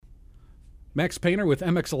Max Painter with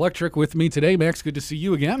MX Electric with me today. Max, good to see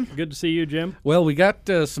you again. Good to see you, Jim. Well, we got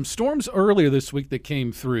some storms earlier this week that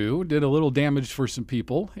came through, did a little damage for some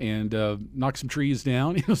people, and knocked some trees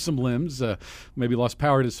down, some limbs, maybe lost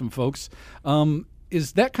power to some folks.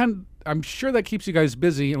 Is that I'm sure that keeps you guys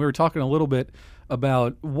busy, and we were talking a little bit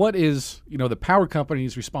about what is, the power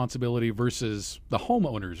company's responsibility versus the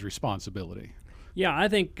homeowner's responsibility. Yeah, I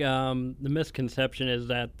think the misconception is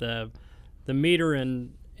that the meter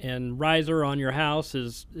and riser on your house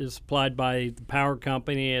is supplied by the power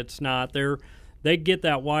company. It's not. They get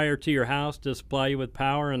that wire to your house to supply you with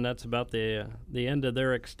power, and that's about the end of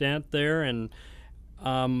their extent there. And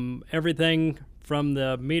everything from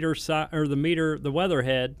the the weather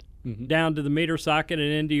head down to the meter socket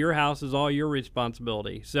and into your house is all your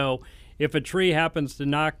responsibility. So if a tree happens to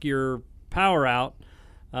knock your power out,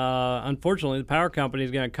 unfortunately, the power company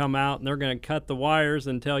is going to come out and they're going to cut the wires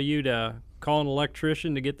and tell you to call an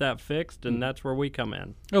electrician to get that fixed, and that's where we come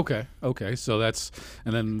in. Okay. So that's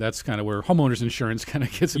kind of where homeowners insurance kind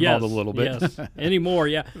of gets involved a little bit. Yes, anymore,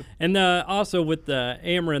 yeah. And also with the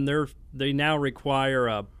Ameren, they now require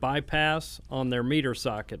a bypass on their meter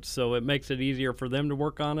sockets, so it makes it easier for them to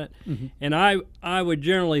work on it. Mm-hmm. And I would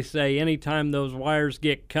generally say anytime those wires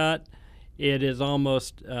get cut, it is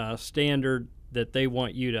almost standard that they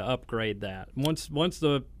want you to upgrade that. Once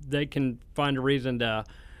they can find a reason to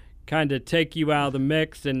kind of take you out of the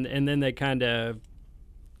mix, and then they kind of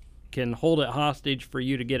can hold it hostage for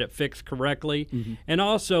you to get it fixed correctly. Mm-hmm. And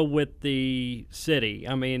also with the city,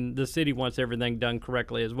 the city wants everything done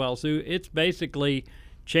correctly as well. So it's basically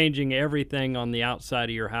changing everything on the outside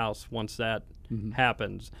of your house once that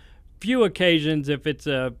happens. Few occasions, if it's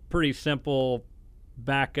a pretty simple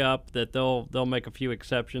backup, that they'll make a few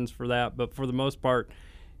exceptions for that, but for the most part,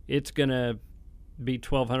 it's going to be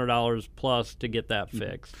 $1,200 plus to get that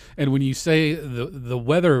fixed. And when you say the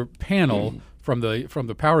weather panel from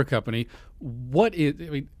the power company, what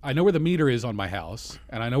is? I know where the meter is on my house,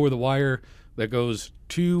 and I know where the wire that goes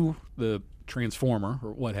to the transformer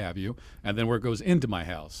or what have you, and then where it goes into my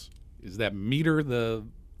house. Is that meter the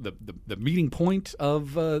meeting point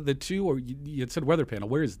of the two, or you said weather panel?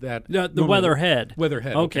 Where is that? The weather head. Weather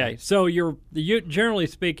head. Okay. So you generally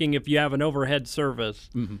speaking, if you have an overhead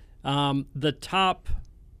service. Mm-hmm. The top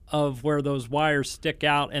of where those wires stick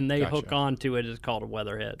out and they hook onto it is called a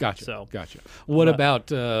weatherhead. Gotcha. What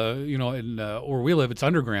about in where we live? It's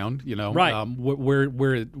underground. Right.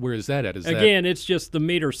 Where is that at? It's just the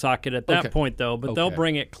meter socket at that point though. But they'll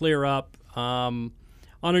bring it clear up. On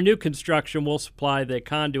a new construction, we'll supply the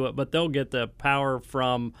conduit, but they'll get the power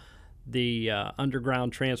from the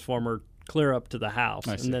underground transformer clear up to the house,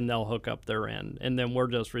 and then they'll hook up their end, and then we're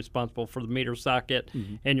just responsible for the meter socket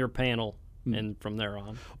and your panel, and from there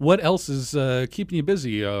on. What else is keeping you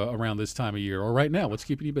busy around this time of year, or right now? What's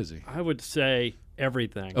keeping you busy? I would say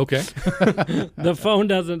everything. Okay. The phone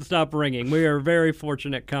doesn't stop ringing. We are a very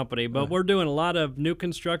fortunate company, but we're doing a lot of new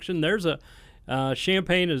construction. There's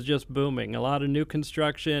Champaign is just booming. A lot of new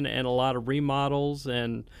construction and a lot of remodels,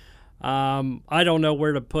 and I don't know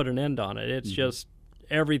where to put an end on it. It's just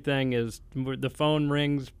everything is. The phone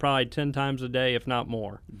rings probably 10 times a day, if not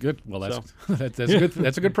more. Good. Well, that's good.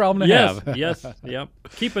 That's a good problem to have. Yes. Yep.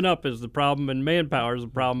 Keeping up is the problem, and manpower is the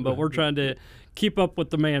problem. But we're trying to keep up with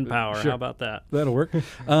the manpower. Sure. How about that? That'll work.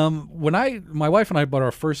 When my wife and I bought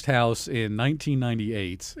our first house in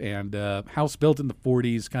 1998, and house built in the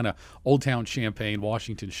 40s, kind of Old Town Champaign,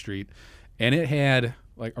 Washington Street, and it had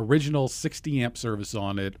like original 60 amp service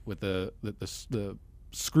on it with the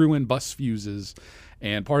screw-in bus fuses.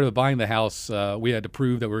 And part of buying the house, we had to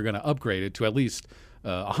prove that we were going to upgrade it to at least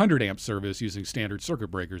 100 amp service using standard circuit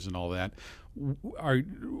breakers and all that.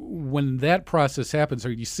 When that process happens,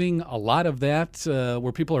 are you seeing a lot of that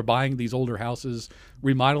where people are buying these older houses,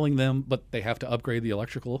 remodeling them, but they have to upgrade the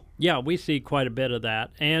electrical? Yeah, we see quite a bit of that.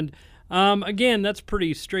 And again, that's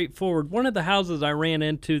pretty straightforward. One of the houses I ran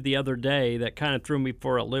into the other day that kind of threw me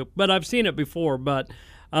for a loop, but I've seen it before, but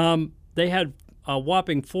they had a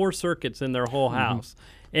whopping 4 circuits in their whole house.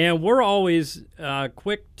 And we're always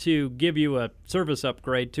quick to give you a service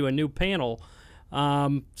upgrade to a new panel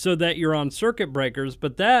so that you're on circuit breakers,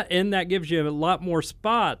 but that gives you a lot more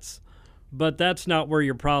spots, but that's not where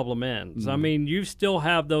your problem ends. You still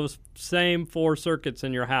have those same 4 circuits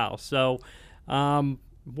in your house. So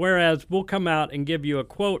whereas we'll come out and give you a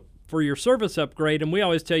quote for your service upgrade, and we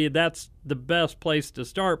always tell you that's the best place to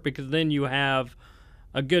start because then you have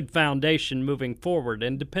a good foundation moving forward.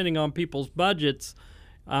 And depending on people's budgets,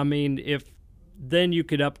 if then you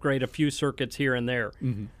could upgrade a few circuits here and there.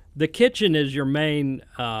 The kitchen is your main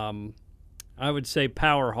I would say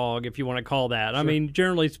power hog, if you want to call that. Sure. I mean,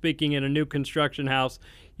 generally speaking, in a new construction house,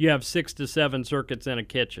 you have 6 to 7 circuits in a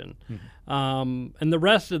kitchen. And the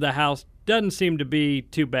rest of the house doesn't seem to be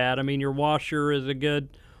too bad. I mean, your washer is a good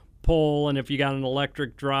pull, and if you got an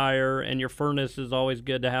electric dryer, and your furnace is always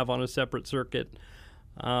good to have on a separate circuit.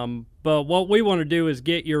 But what we want to do is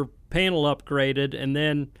get your panel upgraded, and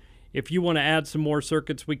then if you want to add some more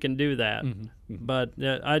circuits, we can do that. But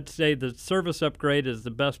I'd say the service upgrade is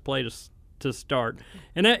the best place to start.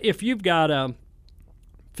 And if you've got a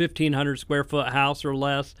 1,500 square foot house or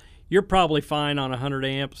less, you're probably fine on 100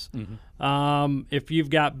 amps. If you've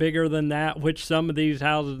got bigger than that, which some of these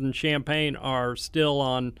houses in Champaign are still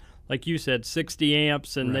on, like you said, 60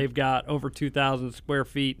 amps, and they've got over 2,000 square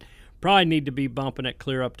feet, probably need to be bumping it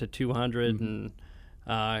clear up to 200 and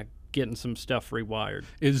getting some stuff rewired.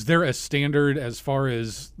 Is there a standard as far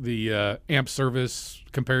as the amp service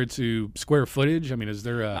compared to square footage? I mean, is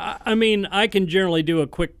there a... I mean, I can generally do a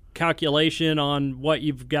quick calculation on what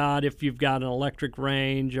you've got, if you've got an electric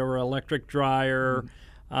range or electric dryer,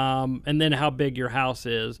 and then how big your house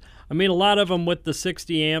is. I mean, a lot of them with the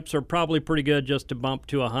 60 amps are probably pretty good just to bump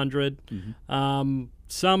to 100.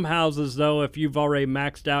 Some houses, though, if you've already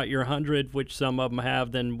maxed out your 100, which some of them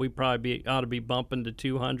have, then we probably ought to be bumping to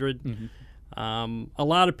 200. A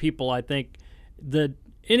lot of people, I think,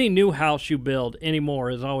 any new house you build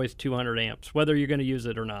anymore is always 200 amps, whether you're going to use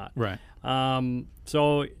it or not. Right.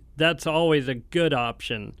 So that's always a good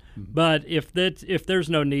option. But if there's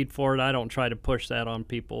no need for it, I don't try to push that on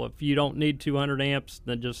people. If you don't need 200 amps,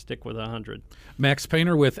 then just stick with 100. Max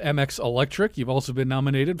Painter with MX Electric. You've also been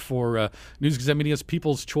nominated for News-Gazette Media's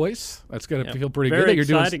People's Choice. That's got to feel pretty good that you're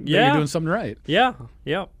doing something right. Yeah.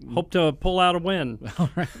 Hope to pull out a win. All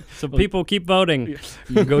right. So people keep voting. You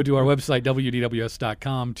can go to our website,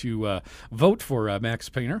 wdws.com, to vote for Max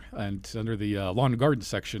Painter, and under the lawn and garden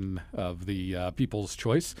section of the People's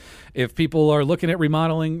Choice. If people are looking at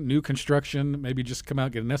remodeling, new construction, maybe just come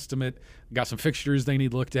out, get an estimate, got some fixtures they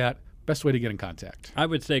need looked at, best way to get in contact? I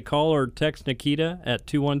would say call or text Nikita at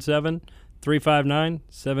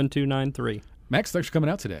 217-359-7293. Max, thanks for coming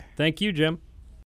out today. Thank you, Jim.